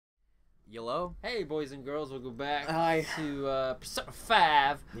Yellow? Hey, boys and girls, we'll go back Hi. to Persona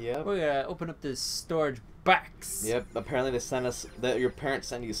 5. Yep. We're gonna open up this storage box. Yep. Apparently they sent us that your parents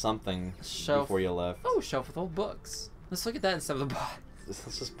sent you something Shelf. before you left. Oh, shelf with old books. Let's look at that instead of the box.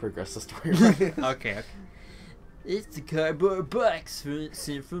 Let's just progress the story. Right? Okay. It's the cardboard box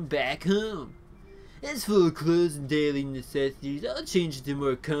sent from back home. It's full of clothes and daily necessities. I'll change it to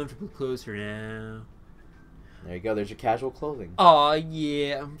more comfortable clothes for now. There you go. There's your casual clothing. Aw,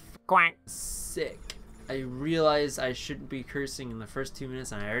 yeah, I'm quite sick. I realized I shouldn't be cursing in the first 2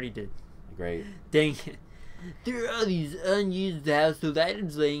 minutes, and I already did. Great. Dang it. There are all these unused household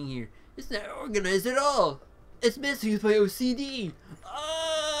items laying here. It's not organized at all. It's messing with my OCD.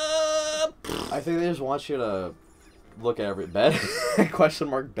 I think they just want you to look at every bed. Question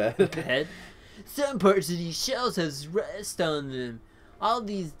mark bed. Bed? Some parts of these shelves has rust on them. All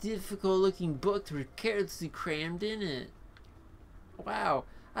these difficult-looking books were carelessly crammed in it. Wow,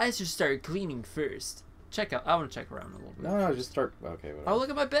 I should start cleaning first. Check out. I want to check around a little bit. No, just start. Okay. Whatever. Oh,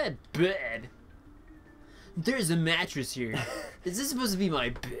 look at my bed. Bed. There's a mattress here. Is this supposed to be my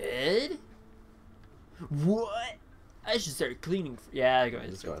bed? What? I should start cleaning. Yeah, go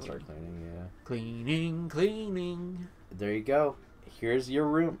ahead. Just go start cleaning. Yeah. Cleaning. There you go. Here's your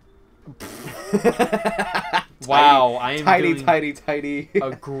room. Wow, I am tidy.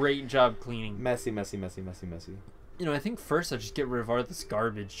 a great job cleaning. Messy. You know, I think first I just get rid of all this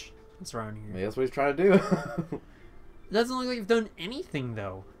garbage that's around here. Maybe that's what he's trying to do. It doesn't look like you've done anything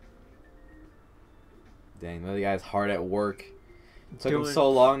though. Dang, the guy's hard at work. It took him so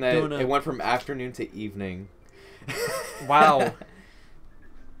long that it went from afternoon to evening. Wow.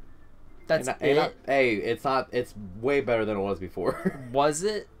 That's it? Hey, it's not. It's way better than it was before. Was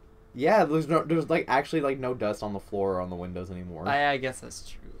it? Yeah, there's like actually like no dust on the floor or on the windows anymore. I guess that's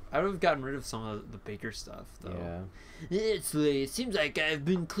true. I would have gotten rid of some of the bigger stuff though. Yeah. It's late. Seems like I've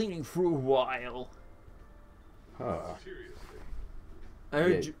been cleaning for a while. Huh. I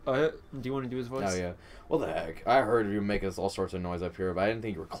heard you, do you want to do his voice? Oh yeah. Well, the heck! I heard you make us all sorts of noise up here, but I didn't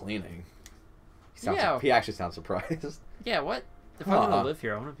think you were cleaning. He actually sounds surprised. Yeah. What? If I'm gonna live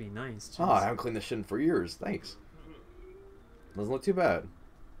here, I want to be nice. Jeez. Oh, I haven't cleaned this shit in for years. Thanks. Doesn't look too bad.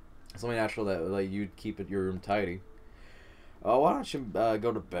 It's only natural that like you'd keep your room tidy. Oh, why don't you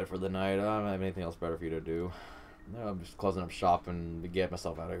go to bed for the night? I don't have anything else better for you to do. No, I'm just closing up shop and to get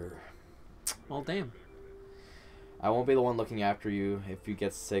myself out of here. Well, damn. I won't be the one looking after you if you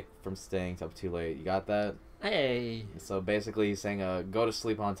get sick from staying up too late. You got that? Hey. So basically, he's saying, go to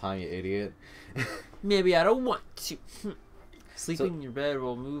sleep on time, you idiot. Maybe I don't want to. Sleeping in your bed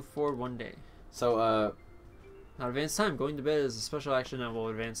will move forward one day. So, Not advance time. Going to bed is a special action that will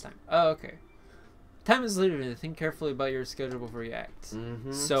advance time. Oh, okay. Time is limited. Think carefully about your schedule before you act.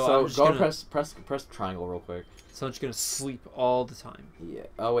 Mm-hmm. So I'm just go gonna, press triangle real quick. So I'm just gonna sleep all the time. Yeah.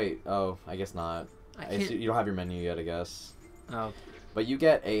 Oh wait. Oh, I guess not. You don't have your menu yet, I guess. Oh. But you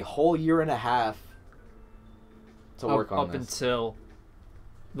get a whole year and a half to work on this. Up until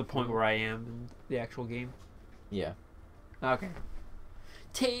the point where I am in the actual game. Yeah. Okay.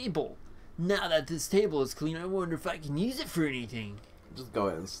 Table. Now that this table is clean, I wonder if I can use it for anything. Just go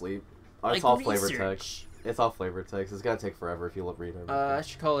ahead and sleep. Oh, like it's all research. flavor text. It's all flavor text. It's gonna take forever if you read everything. I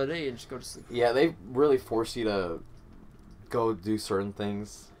should call it a day and just go to sleep. Yeah, they really force you to go do certain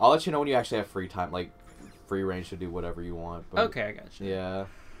things. I'll let you know when you actually have free time, like free range to do whatever you want. But okay, I got you. Yeah.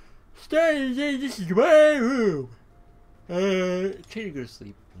 This is my room. Trying to go to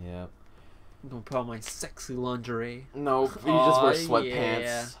sleep. Yeah. I'm gonna put on my sexy lingerie. No, you just wear sweatpants.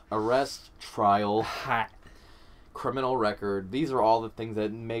 Yeah. Arrest, trial, Hot. criminal record. These are all the things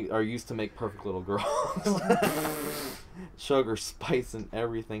that are used to make perfect little girls. Sugar, spice, and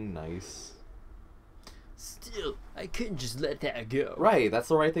everything nice. Still, I couldn't just let that go. Right, that's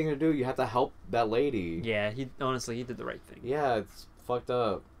the right thing to do. You have to help that lady. Yeah, he did the right thing. Yeah, it's fucked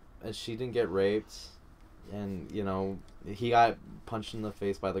up. And she didn't get raped. And, you know, he got punched in the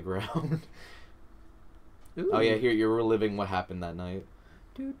face by the ground. Oh, yeah, here you're reliving what happened that night.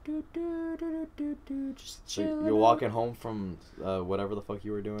 Just so chill. you're walking home from whatever the fuck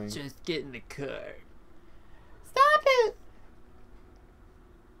you were doing. Just get in the car. Stop it!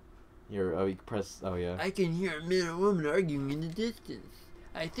 You press. Oh yeah. I can hear a man and woman arguing in the distance.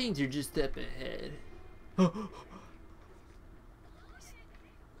 I think they're just up ahead.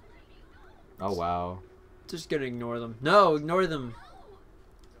 Oh wow. Just gonna ignore them. No, ignore them.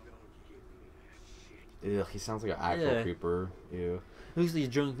 Ugh, he sounds like an actual creeper. Ew. Looks like a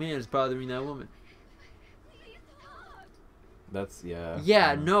drunk man is bothering that woman. That's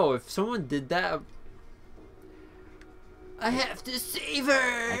Yeah, no. If someone did that, I have to save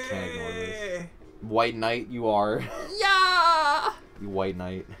her. I can't ignore this. White knight, you are. Yeah. You white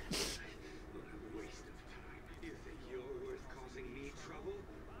knight.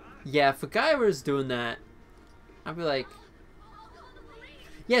 Yeah, if a guy was doing that, I'd be like,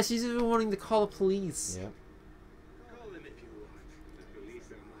 yeah, she's even wanting to call the police. Yep. Call them if you want. The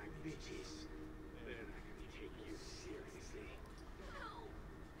police are my bitches. They're not gonna take you seriously.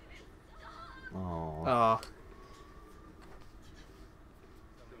 Oh. Oh.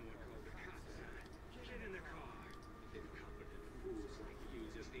 Someone called the cops on. Get in the car. Incompetent fools like you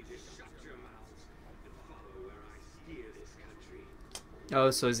just need to shut your mouths and follow where I steer this country.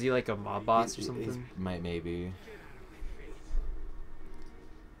 Oh, so is he like a mob boss or He's- something? maybe. Get out of my face.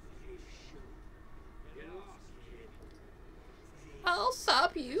 Hey, shoot. Get lost, kid. I'll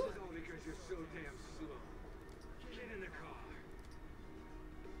stop you. It's all because you're so damn slow. Get in the car.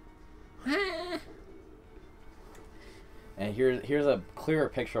 And here's a clearer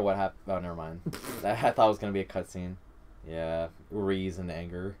picture of what happened. Oh, never mind. I thought it was gonna be a cutscene. Yeah, Ree's in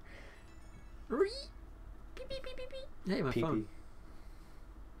anger. Beep, beep, beep, beep, beep. Hey, my Pee-pee. phone.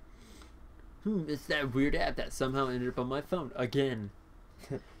 It's that weird app that somehow ended up on my phone again.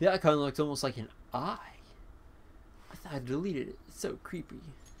 The icon looks almost like an eye. I thought I deleted it. It's so creepy.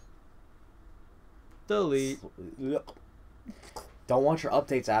 Delete. Don't want your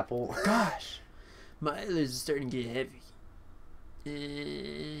updates, Apple. Gosh, my eyelids are starting to get heavy.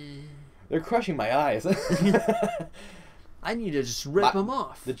 They're crushing my eyes. I need to just rip them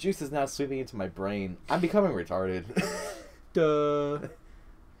off. The juice is now sweeping into my brain. I'm becoming retarded. Duh.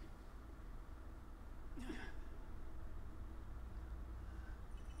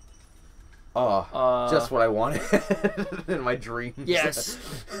 Oh, just what I wanted in my dreams. Yes.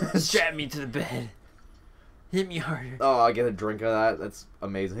 Strap me to the bed. Hit me harder. Oh, I get a drink of that. That's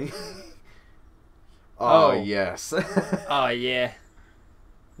amazing. Oh, yes. Oh yeah.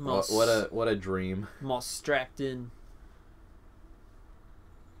 I'm all, What a dream. I'm all strapped in.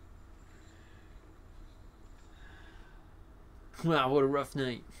 Wow, what a rough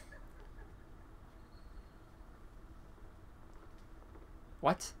night.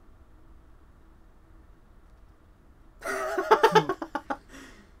 What?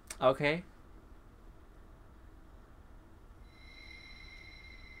 Okay.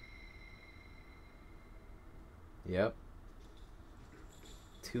 Yep.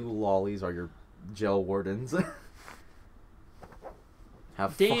 2 lollies are your jail wardens.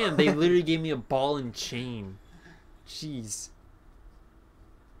 Have Damn, fun. they literally gave me a ball and chain. Jeez.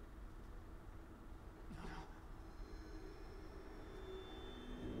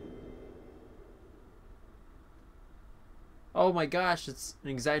 Oh my gosh, it's an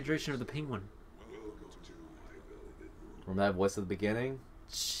exaggeration of the penguin. Remember that voice at the beginning?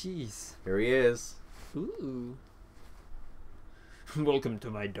 Jeez. Here he is. Ooh. Welcome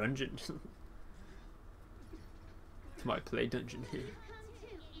to my dungeon. To my play dungeon here.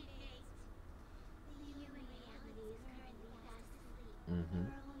 Mm-hmm.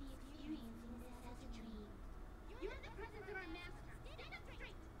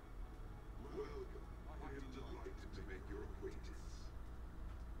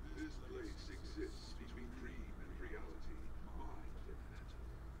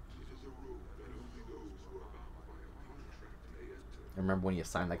 Remember when you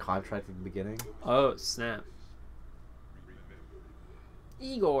signed that contract at the beginning? Oh, snap.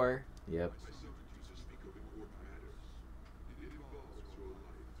 Igor. Yep.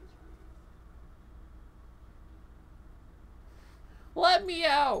 Let me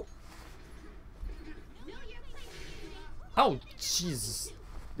out. Oh, Jesus.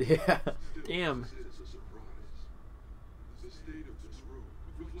 Yeah. Damn.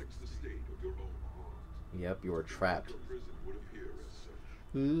 Yep, you were trapped.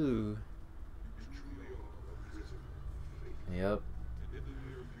 Ooh. Yep.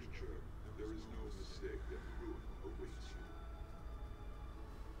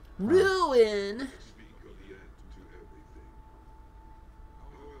 Ruin.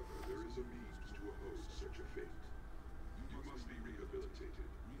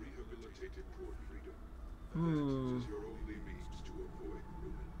 Hmm.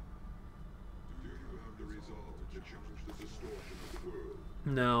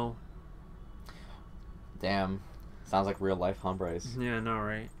 No. Damn. Sounds like real life, huh, Bryce? Yeah, no,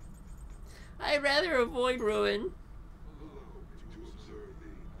 right? I'd rather avoid ruin.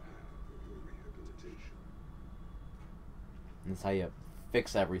 That's how you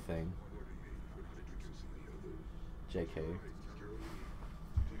fix everything. JK.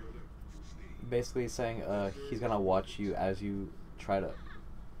 Basically saying he's gonna watch you as you try to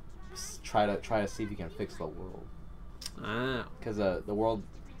see if you can fix the world. Ah. Because the world,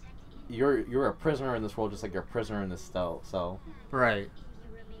 you're a prisoner in this world, just like you're a prisoner in this cell. Right.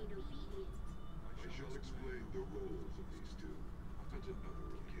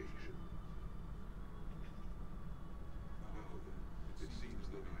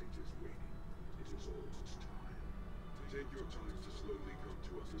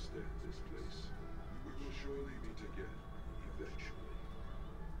 understand this place. We will surely meet again, eventually.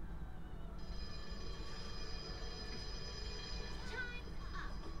 Time's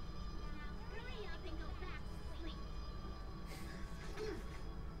up. Now hurry up and go back to sleep.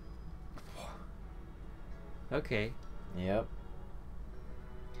 Okay. Yep.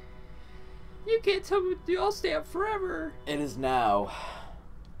 You can't tell me I'll stay up forever. It is now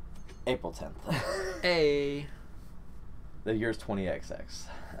April 10th. Hey. The year's 20XX.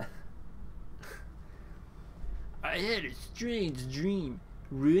 I had a strange dream.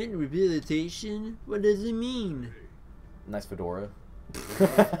 Ruin rehabilitation? What does it mean? Nice fedora.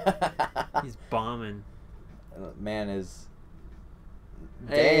 He's bombing. Man is...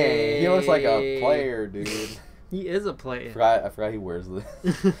 Dang, Hey. he looks like a player, dude. He is a player. I forgot he wears this.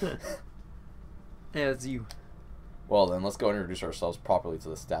 Yeah, it's you. Well then, let's go and introduce ourselves properly to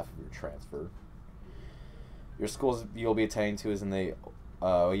the staff of your transfer. Your school you'll be attending to is in the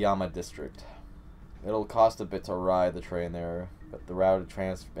Oyama district. It'll cost a bit to ride the train there, but the route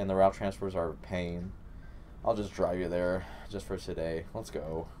transfers are a pain. I'll just drive you there, just for today. Let's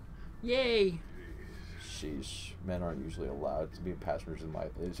go. Yay. Sheesh, men aren't usually allowed to be passengers in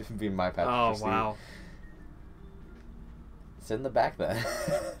my passenger Oh, seat. wow. Sit in the back then.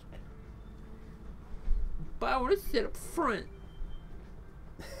 But I want to sit up front.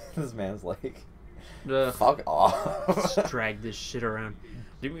 This man's like, Ugh. fuck off. Just drag this shit around.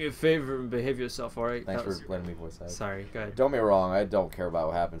 Do me a favor and behave yourself, alright? Thanks for letting me voice that. Sorry, go ahead. Don't get me wrong, I don't care about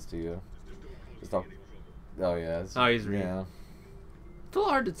what happens to you. Just don't. Oh yeah. Oh, he's real. Yeah. It's a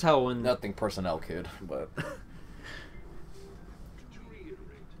little hard to tell when... Nothing personnel, kid, but.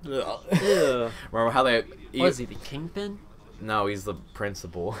 Ugh. Remember how they? Was he the kingpin? No, he's the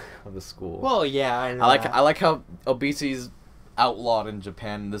principal of the school. Well, yeah, I know. I like how obesity's outlawed in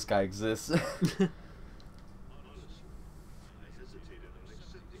Japan and this guy exists. Honestly, I hesitated on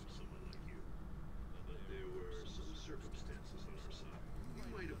accepting someone like you. But there were some circumstances on our side. You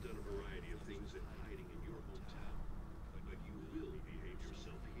might have done a variety of things in hiding in your hometown. But you will behave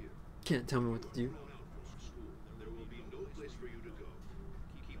yourself here. Can't tell me what to do. Run out from school. There will be no place for you to go.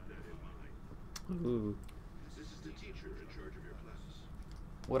 Keep that in mind. Ooh. This is the teacher in charge of your class.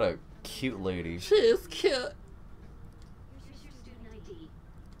 What a cute lady. She is cute. Here's your student ID.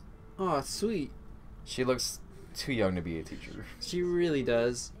 Oh, sweet. She looks too young to be a teacher. She really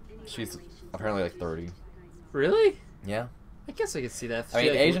does. She's apparently like 30. Really? Yeah. I guess I could see that. I She,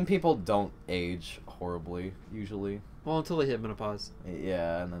 mean, like, Asian people don't age horribly usually. Well, until they hit menopause.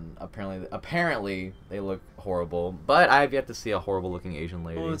 Yeah, and then apparently they look horrible. But I've yet to see a horrible looking Asian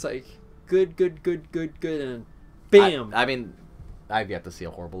lady. Well, it's like good, and bam. I mean, I've yet to see a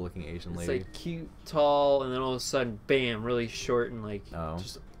horrible looking Asian It's lady. like cute, tall, and then all of a sudden, bam, really short and like Oh.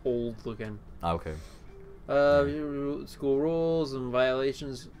 just old looking. Okay. School rules and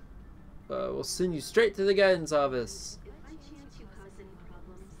violations. We'll send you straight to the guidance office. If by chance you cause any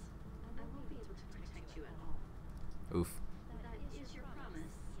problems, I won't be able to protect you at all. Oof. That is your promise,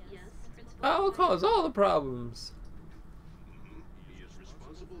 yes, Principal? I'll cause all the problems. He is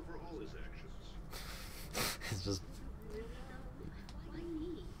responsible for all his actions. It's just. Why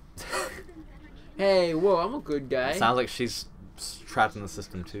me? Hey, whoa, I'm a good guy. It sounds like she's trapped in the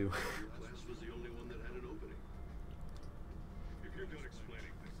system too. Class was the only one that had an opening. If you're done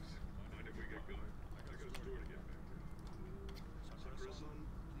explaining things, mind if we get going? I got a store to get back to. Sakura-san,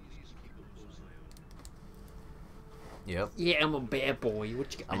 please keep a close eye on him. Yep. Yeah, I'm a bad boy.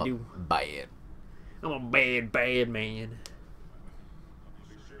 What you I'm gotta a do? bad. I'm a bad man. I'll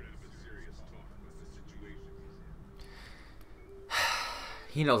be sure to have a serious talk about the situation he's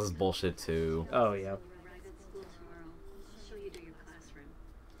in. He knows his bullshit too. Oh yeah. Arrive at school tomorrow. I'll show you to your classroom.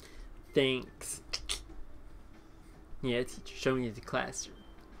 Thanks. Yeah, teacher, show me the classroom.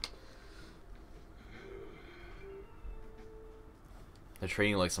 They're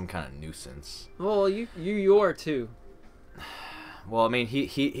treating you like some kind of nuisance. Well, you are too. Well, I mean,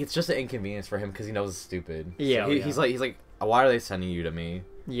 it's just an inconvenience for him because he knows it's stupid. Yeah, So yeah. he's like, why are they sending you to me?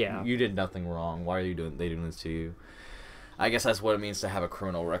 Yeah. You did nothing wrong. Why are they doing this to you? I guess that's what it means to have a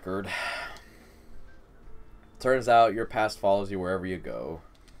criminal record. Turns out your past follows you wherever you go.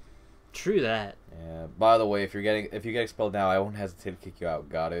 True that. Yeah. By the way, if you get expelled now, I won't hesitate to kick you out.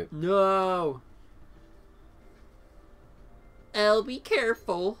 Got it? No. Elle, be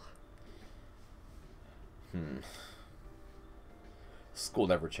careful. School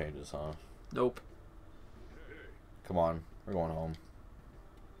never changes, huh? Nope. Come on, we're going home.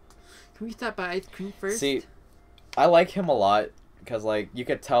 Can we stop by ice cream first? See, I like him a lot because like you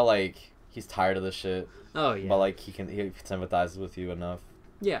could tell like he's tired of this shit, Oh yeah. but like he sympathizes with you enough.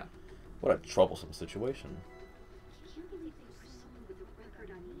 Yeah. What a troublesome situation. I can't believe they put someone with a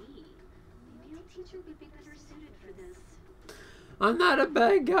record on teacher would be better suited for this. I'm not a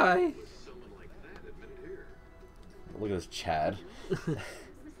bad guy. Someone like that admitted here. Look at this Chad. It was the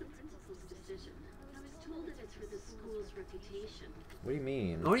principal's decision. I was told that it's for the school's reputation. What do you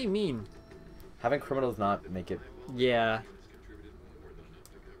mean? What do you mean? Having criminals not make it. Yeah. Contributed more than enough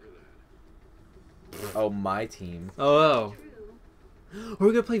to cover that. Oh, my team. Oh. True. Are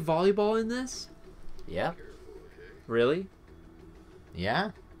we gonna play volleyball in this? Yeah. Really?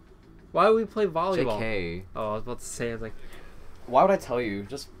 Yeah. Why would we play volleyball? JK. Oh, I was about to say, I was like, Why would I tell you?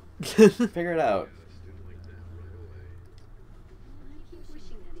 Just figure it out. I keep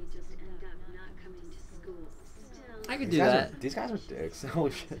wishing that he'd just end up not coming to school. Still, I could These do guys that. Are, these guys are dicks.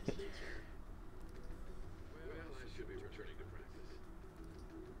 Holy shit. Well, I should be returning to practice.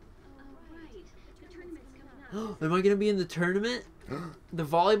 oh right, the tournament's coming up. Am I gonna be in the tournament? The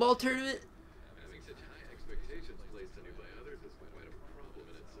volleyball tournament? Having such high expectations placed on you by others is quite a problem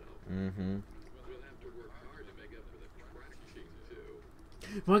in itself. Mm-hmm. We'll have to work hard to make up for the track team, too.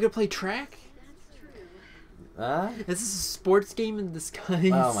 Am I gonna play track? That's true. Ah? Is this a sports game in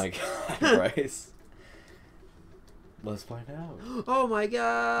disguise? Oh my god, Bryce. Let's find out. Oh my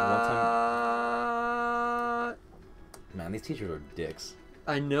god! Man, these teachers are dicks.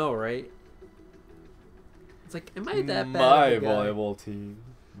 I know, right? It's like, am I that bad? My of a guy? volleyball team.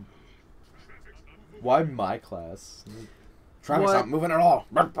 Why my class? Travis What? not moving at all.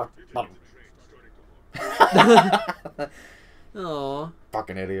 Oh.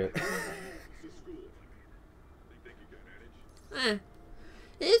 Fucking idiot. The school, They think you can manage?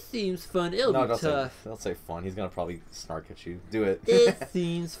 It seems fun. It'll No, be tough. don't say fun. He's gonna probably snark at you. Do it. It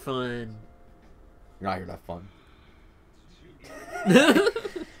seems fun. You're not here to have fun.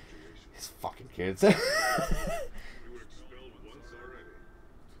 These fucking kids. We were expelled once already.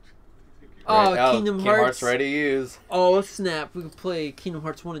 Oh, Right, Kingdom Kingdom Hearts. Hearts ready to use. Oh, snap. We can play Kingdom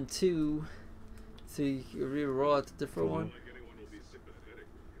Hearts 1 and 2. So you can re-roll out the different one. Like anyone will be sympathetic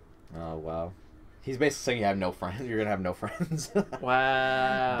with you. Oh wow. He's basically saying you have no friends. You're gonna have no friends.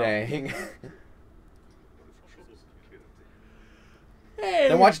 Wow. Dang. The trouble's the kid. Hey.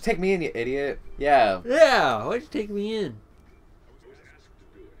 Then why'd you take me in, you idiot? Yeah. Yeah, why'd you take me in? I was asked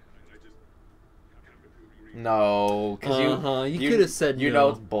to do it, and I just happened to agree. No, because Uh-huh, you coulda said You no. know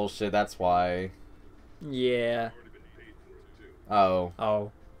it's bullshit. That's why. Yeah. I've already been paid for it, too. Oh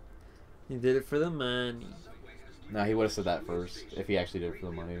Oh. You did it for the money. no, he would have said that first if he actually did it for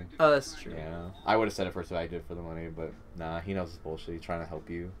the money. Oh, that's true. Yeah, I would have said it first if I did it for the money, but nah, he knows it's bullshit. He's trying to help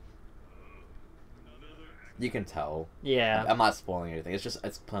you. You can tell. Yeah, I'm not spoiling anything.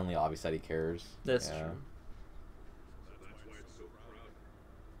 It's plainly obvious that he cares. that's Yeah. true. That's why it's so crowded.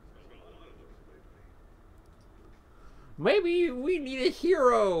 There's been a lot of those lately. Maybe we need a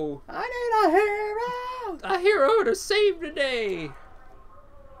hero. I need a hero. A hero to save the day.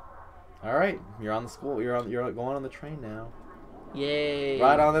 All right, you're on the school. You're going on the train now. Yay.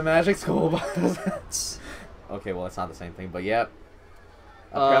 Right on the magic school bus. Okay, well it's not the same thing, but yep.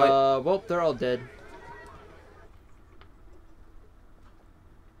 Apparently, Well, they're all dead.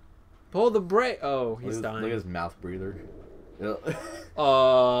 Pull the brake. Oh, he's look dying. at his mouth breather.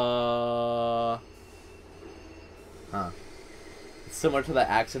 Huh. It's similar to that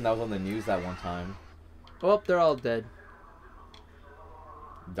accident that was on the news that one time. Oh, they're all dead.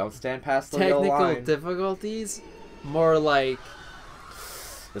 Don't stand past the yellow Technical line. difficulties? More like,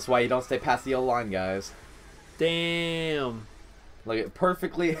 That's why you don't stay past the yellow line, guys. damn. Like it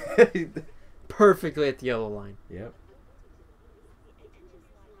perfectly. Perfectly at the yellow line. Yep.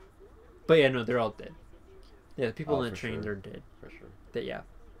 But yeah, no, they're all dead. Yeah, the people Oh, in the for train, sure. they're dead. For sure. Yeah.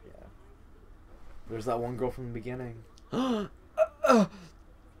 Yeah. There's that one girl from the beginning. Gosh.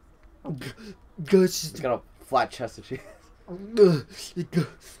 She's got a flat chest. She. Mm.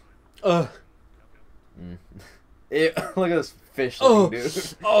 Ew, look at this fish looking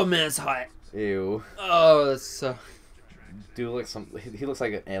dude. Oh man, it's hot. Ew. Oh, that's so. Dude looks he looks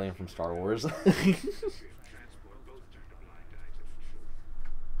like an alien from Star Wars.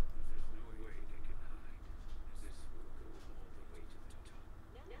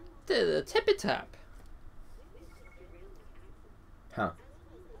 The tippy tap. Huh.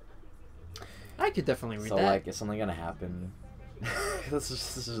 I could definitely read So that. like, is something gonna happen? this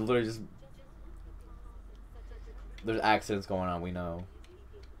is literally just. There's accidents going on. We know.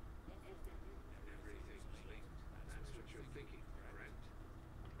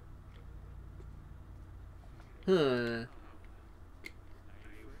 Huh.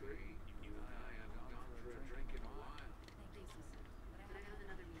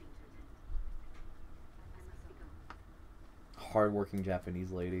 Hardworking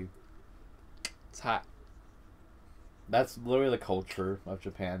Japanese lady. It's hot. That's literally the culture of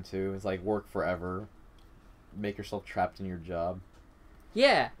Japan too. It's like work forever, make yourself trapped in your job.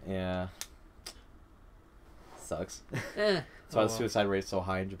 Yeah. Yeah. Sucks. Eh. That's why the suicide rate is so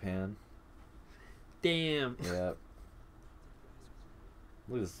high in Japan. Damn. Yeah.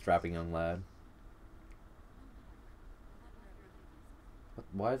 Look at this strapping young lad.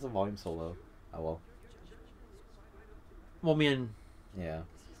 Why is the volume so low? Oh well. Well, man, Yeah.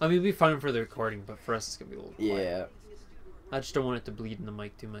 I mean, it'd be fine for the recording, but for us, it's gonna be a little quiet. Yeah. I just don't want it to bleed in the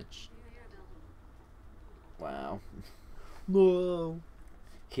mic too much. Wow. Whoa.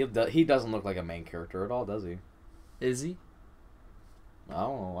 He doesn't look like a main character at all, does he? Is he? I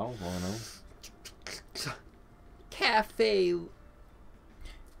don't know. I don't want to know. Cafe.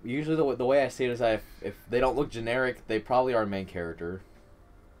 Usually the way I see it is that if they don't look generic, they probably are a main character.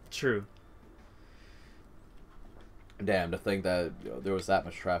 True. Damn, to think that there was that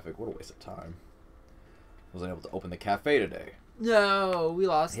much traffic. What a waste of time. Wasn't able to open the cafe today. No, we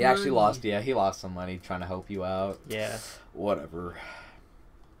lost. He actually money. lost. Yeah, he lost some money trying to help you out. Yeah. Whatever.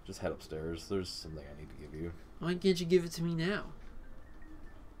 Just head upstairs. There's something I need to give you. Why can't you give it to me now?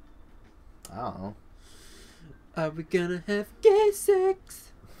 I don't know. Are we gonna have gay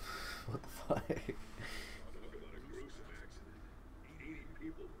sex? What the fuck? Talk about a gruesome accident. 80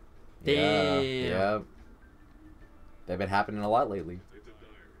 people. Damn. Yeah. They've been happening a lot lately. It's a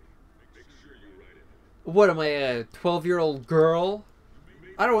diary. Make sure you write it. What am I, a 12-year-old girl?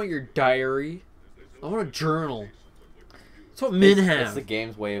 I don't want your diary. I want a journal. That's what men It's have. the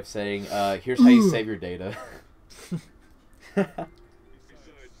game's way of saying, here's how you save your data. Besides following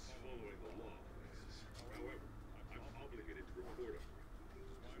the law. However, I'm obligated to report them.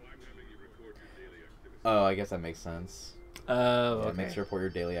 So I'm having you record your daily activities. Oh, I guess that makes sense. Oh, Yeah, okay. make sure to report your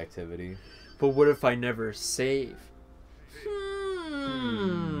daily activity. But what if I never save?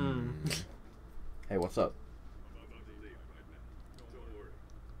 Hey, what's up? I'm about to leave right now. Don't worry.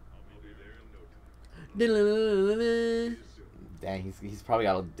 I'll be there in no time. Dang, he's probably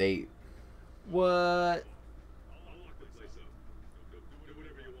got a date. What? I'll lock the place up. Do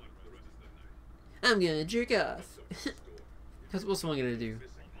whatever you want for the rest of the night. I'm gonna jerk off. What's someone gonna do?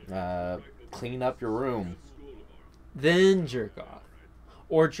 Clean up your room. Then jerk off.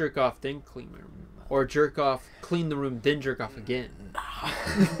 Or jerk off, then clean my room. Or jerk off, clean the room, then jerk off again.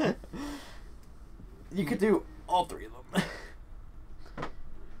 You could do all three of them.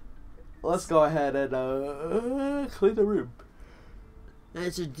 Let's go ahead and clean the room. I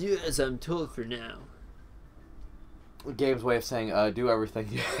should do as I'm told for now. The game's way of saying, do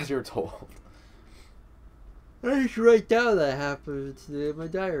everything as you're told. I should write down that happened today in my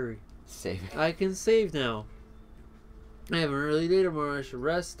diary. Save it. I can save now. I have an early day tomorrow. I should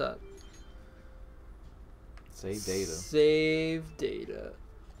rest up. Save data. Save data.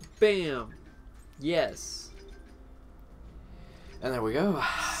 Bam. Yes. And there we go.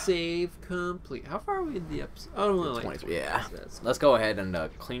 Save complete. How far are we in the episode? Oh, no, like 23, yeah. That's Let's go ahead and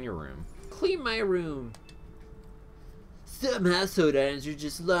clean your room. clean my room. Some household items are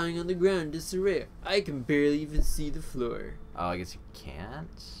just lying on the ground in disarray. I can barely even see the floor. Oh, I guess you can't.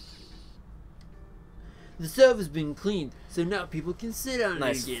 The sofa's been cleaned, so now people can sit on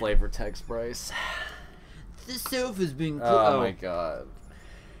Nice it again. flavor text, Bryce. The sofa's been cleaned. Oh my god.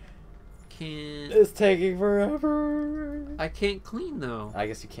 Can't. It's taking forever. I can't clean though. I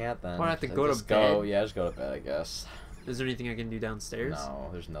guess you can't then. Why not have to go to Just go. bed? Yeah, just go to bed, I guess. Is there anything I can do downstairs? No,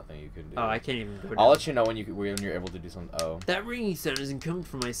 there's nothing you can do. Oh, I can't even go down. I'll let you know when you're able to do something. Oh. That ringing sound isn't coming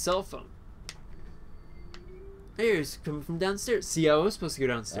from my cell phone. Here, it's coming from downstairs. See, I was supposed to go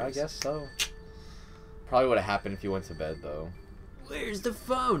downstairs. I guess so. Probably would have happened if you went to bed though. Where's the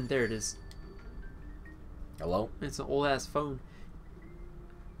phone? There it is. Hello? It's an old ass phone.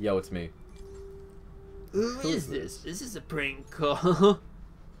 Yo, it's me. Who is this? This is a prank call.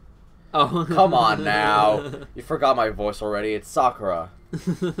 Oh. Come on now. You forgot my voice already. It's Sakura.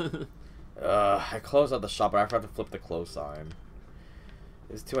 I closed out the shop, but I forgot to flip the close sign.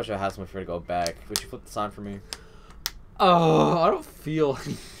 It's too much of a hassle for me to go back. Would you flip the sign for me? Oh, I don't feel.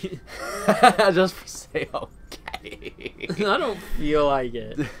 Just for say okay. I don't feel like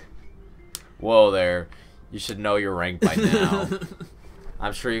it. Whoa there. You should know your rank by now.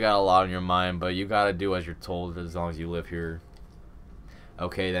 I'm sure you got a lot on your mind, but you gotta do as you're told as long as you live here.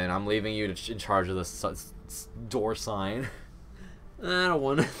 Okay, then I'm leaving you in charge of the door sign. I don't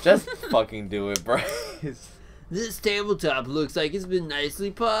want to. Just fucking do it, Bryce. This tabletop looks like it's been nicely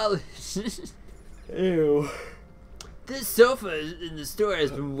polished. Ew. This sofa in the store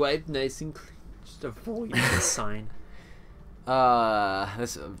has been wiped nice and clean. Just avoid the sign.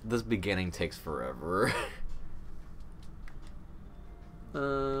 This beginning takes forever.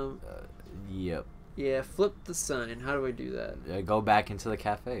 Um. Yep. Yeah, flip the sign. How do I do that? Go back into the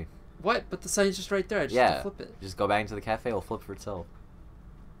cafe. What? But the sign's just right there. I just have to flip it. Just go back into the cafe. It'll flip for itself.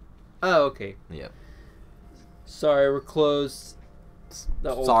 Oh, okay. Yep. Sorry, we're closed.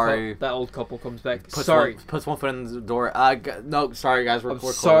 Sorry. That old couple comes back. Puts one foot in the door. No, sorry guys, we're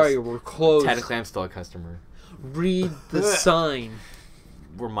closed. Sorry, we're closed. Technically, I'm still a customer. Read the sign.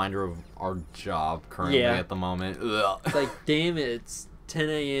 Reminder of our job currently at the moment. Ugh. It's like, damn it, it's 10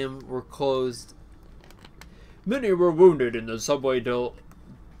 a.m. We're closed. Many were wounded in the subway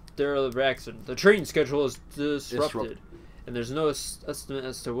accident. The train schedule is disrupted, and there's no estimate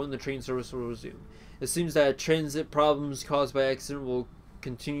as to when the train service will resume. It seems that transit problems caused by accident will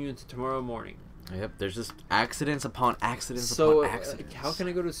continue into tomorrow morning. Yep, there's just accidents upon accidents upon accidents. How can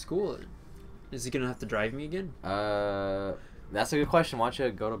I go to school then? Is he gonna have to drive me again? That's a good question. Why don't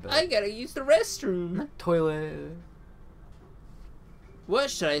you go to bed? I gotta use the restroom. Toilet. What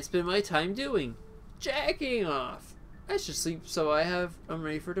should I spend my time doing? Jacking off. I should sleep so I'm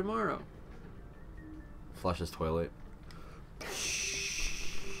ready for tomorrow. Flush his toilet.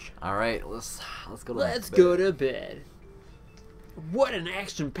 All right, let's go to bed. Let's go to bed. What an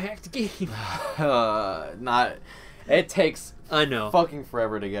action-packed game. It takes I know fucking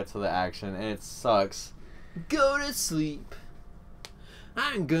forever to get to the action, and it sucks. Go to sleep.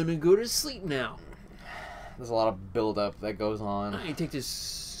 I'm gonna go to sleep now. There's a lot of build-up that goes on. I take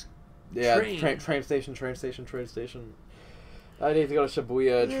this train station. I need to go to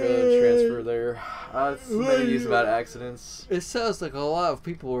Shibuya, transfer there. It's many news about accidents. It sounds like a lot of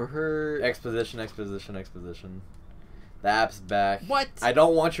people were hurt. Exposition. The app's back. What? I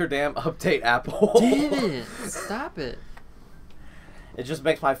don't want your damn update, Apple. Damn it. Stop it. It just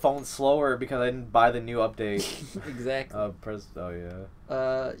makes my phone slower because I didn't buy the new update. Exactly.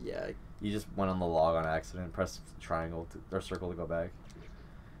 Yeah. You just went on the log on accident. Press triangle or circle to go back.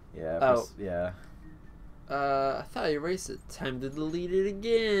 Yeah. Yeah. I thought I erased it. Time to delete it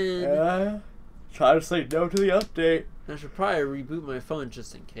again. Try to say no to the update. I should probably reboot my phone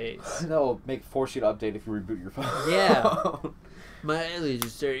just in case. No, force you to update if you reboot your phone. Yeah. My eyelids are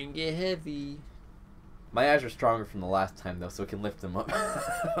starting to get heavy. My eyes are stronger from the last time though, so it can lift them up.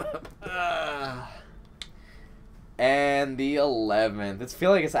 And the 11th. It's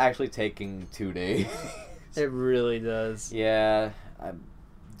feel like it's actually taking 2 days. It really does. Yeah.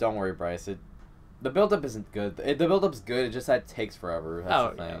 Don't worry, Bryce. The build-up isn't good. The build-up's good, it just that takes forever.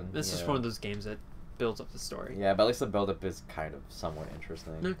 That's the thing. Yeah. This is one of those games that builds up the story. Yeah, but at least the build-up is kind of somewhat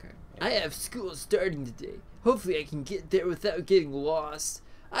interesting. Okay. Yeah. I have school starting today. Hopefully I can get there without getting lost.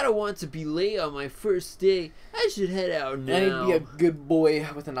 I don't want to be late on my first day. I should head out now. I need to be a good boy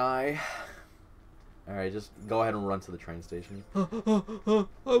with an eye. Alright, just go ahead and run to the train station.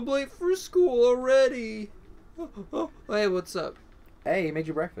 I'm late for school already. Hey, what's up? Hey, he made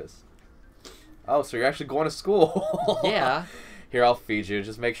you breakfast. Oh, so you're actually going to school. Yeah. Here, I'll feed you.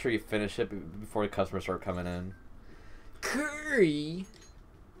 Just make sure you finish it before the customers start coming in. Curry?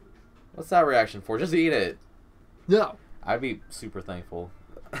 What's that reaction for? Just eat it. No. I'd be super thankful.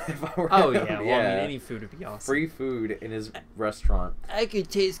 If I were yeah. him. Well, I mean, any food would be awesome. Free food in his restaurant. I could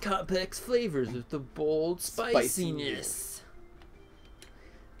taste complex flavors with the bold spiciness.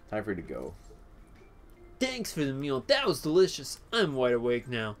 Time for you to go. Thanks for the meal. That was delicious. I'm wide awake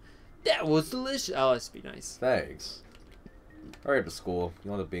now. That was delicious. Oh, let's be nice. Thanks. Hurry up to school.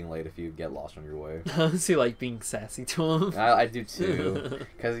 You end up being late if you get lost on your way. I honestly like being sassy to him. I do too.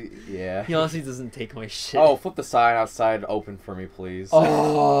 Because, yeah. He honestly doesn't take my shit. Oh, flip the sign outside open for me, please.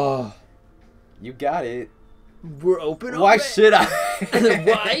 Oh. You got it. We're open. Why should I?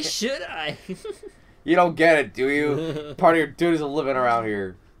 Why should I? You don't get it, do you? Part of your duties of living around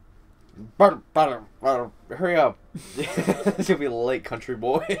here. Hurry up. You'll be late, country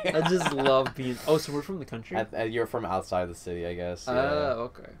boy. I just love being... Oh, so we're from the country? You're from outside the city, I guess. Yeah.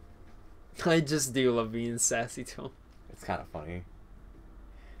 Okay. I just do love being sassy to him. It's kind of funny.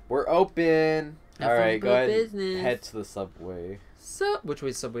 We're open. Alright, go ahead. Head to the subway. Which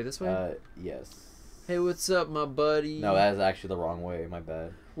way's subway? This way? Yes. Hey, what's up, my buddy? No, that is actually the wrong way. My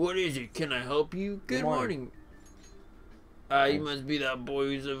bad. What is it? Can I help you? Good morning. You must be that boy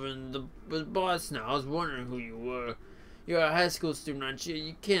who's living the boss now. I was wondering who you were. You're a high school student, aren't you?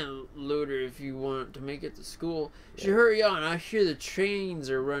 You can't loiter if you want to make it to school. You should hurry on. I hear the trains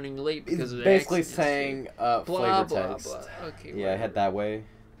are running late because of the basically accidents. saying blah, flavor blah, text. blah. Okay, yeah, whatever. head that way,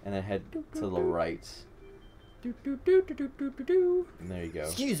 and then head to the right. And there you go.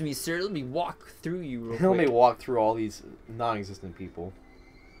 Excuse me, sir. Let me walk through you real Let me quick. walk through all these non-existent people.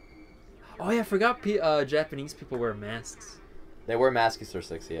 Oh, yeah, I forgot Japanese people wear masks. They wear masks if they're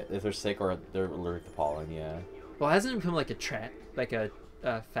sick, if they're sick or they're allergic to pollen, yeah. Well, hasn't it become like a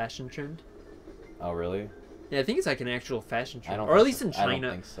fashion trend? Oh, really? Yeah, I think it's like an actual fashion I trend, don't or at think least so. in I don't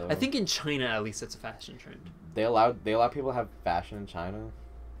China. think so. I think in China at least it's a fashion trend. They allow people to have fashion in China.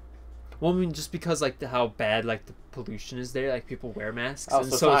 Well, I mean, just because like how bad like the pollution is there, like people wear masks. Oh,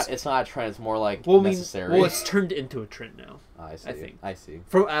 and so it's not a trend. It's more like well, I mean, necessary. well, it's turned into a trend now. I see. I think. I see.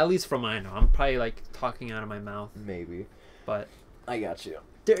 From at least from what I know, I'm probably like talking out of my mouth, Maybe. but I got you.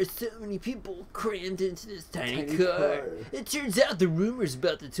 there are so many people crammed into this tiny Tiny car. car. It turns out the rumors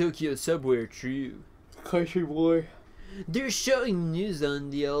about the Tokyo subway are true. Country boy. They're showing news on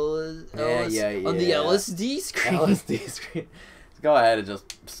the on the yeah. LSD screen. LSD screen. Go ahead and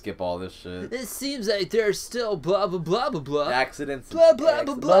just skip all this shit. It seems like there's still blah blah blah blah blah. Accidents. Blah, blah,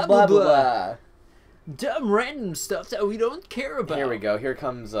 blah, blah, blah, blah. Dumb random stuff that we don't care about. Here we go. Here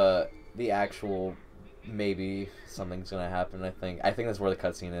comes the actual. Maybe something's gonna happen. I think that's where the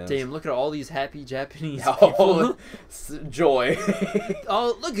cutscene is. Damn! Look at all these happy Japanese Oh, people. joy.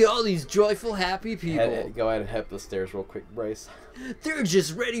 Oh, look at all these joyful, happy people. Go ahead and head up the stairs real quick, Bryce. They're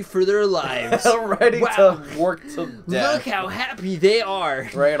just ready for their lives. Ready Wow. to work to death. Look how happy they are.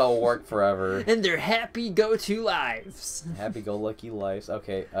 Ready to work forever. And their happy go-to lives. Happy-go-lucky lives.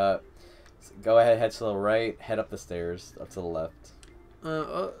 Okay. Go ahead, head to the right. Head up the stairs. Up to the left.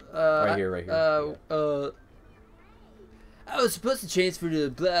 Right here. I was supposed to transfer to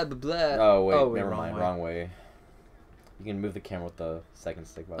blah blah blah. Oh wait, never mind. Wrong way. You can move the camera with the second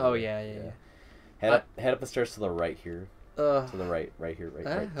stick. By the Oh way. yeah. Head up the stairs to the right here. To the right here, right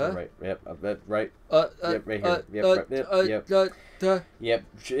to the right. Yep, right. Yep, right here.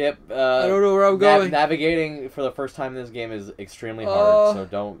 Yep. I don't know where I'm going. Navigating for the first time in this game is extremely hard,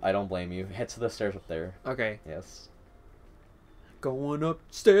 so I don't blame you. Head to the stairs up there. Okay. Yes. Going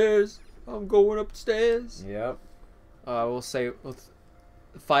upstairs. I'm going upstairs. Yep. I will say with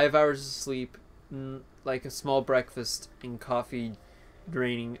 5 hours of sleep, like a small breakfast and coffee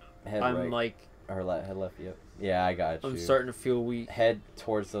draining, Head I'm right. like... Or head left, yep. Yeah, I got you. I'm starting to feel weak. Head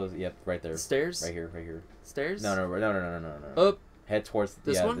towards those, yep, right there. Stairs? Right here. Stairs? No. Up. Head towards,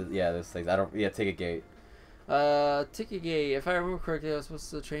 This one? this thing. Ticket gate. Ticket gate. If I remember correctly, I was supposed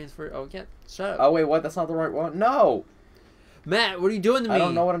to transfer... Oh, yeah, shut up. Oh, wait, what? That's not the right one? No! Matt, what are you doing to me? I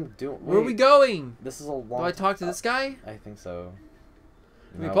don't know what I'm doing. Where are we going? This is a long... Do I talk to this guy? I think so.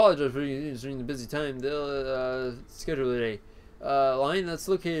 We Nope. apologize for you during the busy time. They'll schedule a line that's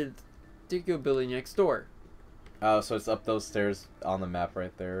located at the Tokyo building next door. Oh, so it's up those stairs on the map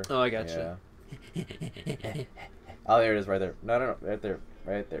right there. Oh, I got you. Oh, there it is, right there. No, right there.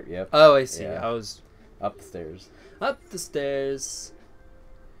 Right there, yep. Oh, I see. Yeah. I was Up the stairs. up the stairs.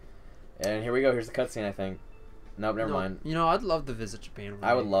 And here we go. Here's the cutscene, I think. Nope, never mind. You know, I'd love to visit Japan.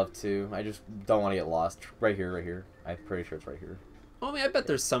 I would love to. I just don't want to get lost. Right here. I'm pretty sure it's right here. Oh, I mean, I bet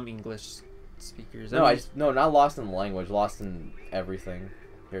there's some English speakers. No, not lost in the language. Lost in everything.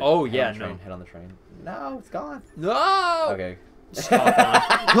 Here, Oh, head yeah, on the train, no. Head on the train. No, it's gone. No. Okay. Just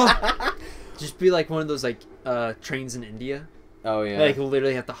hop on. Just be like one of those like trains in India. Oh, yeah. Like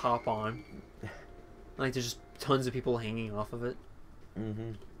literally have to hop on. Like there's just tons of people hanging off of it.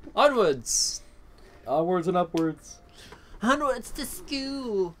 Mm-hmm. Onwards. Onwards and upwards. Onwards to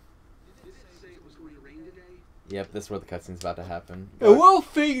school. Did it say it was going to rain today? Yep, this is where the cutscene's about to happen. And we'll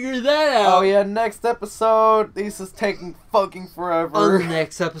figure that out. Oh, yeah, next episode. This is taking fucking forever. On the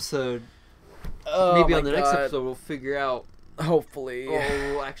next episode. Oh, Maybe my on the next God. episode we'll figure out. Hopefully. Or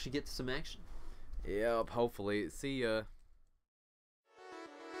we'll actually get to some action. Yep, hopefully. See ya.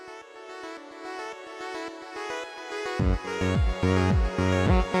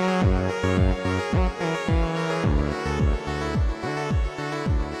 Thank you.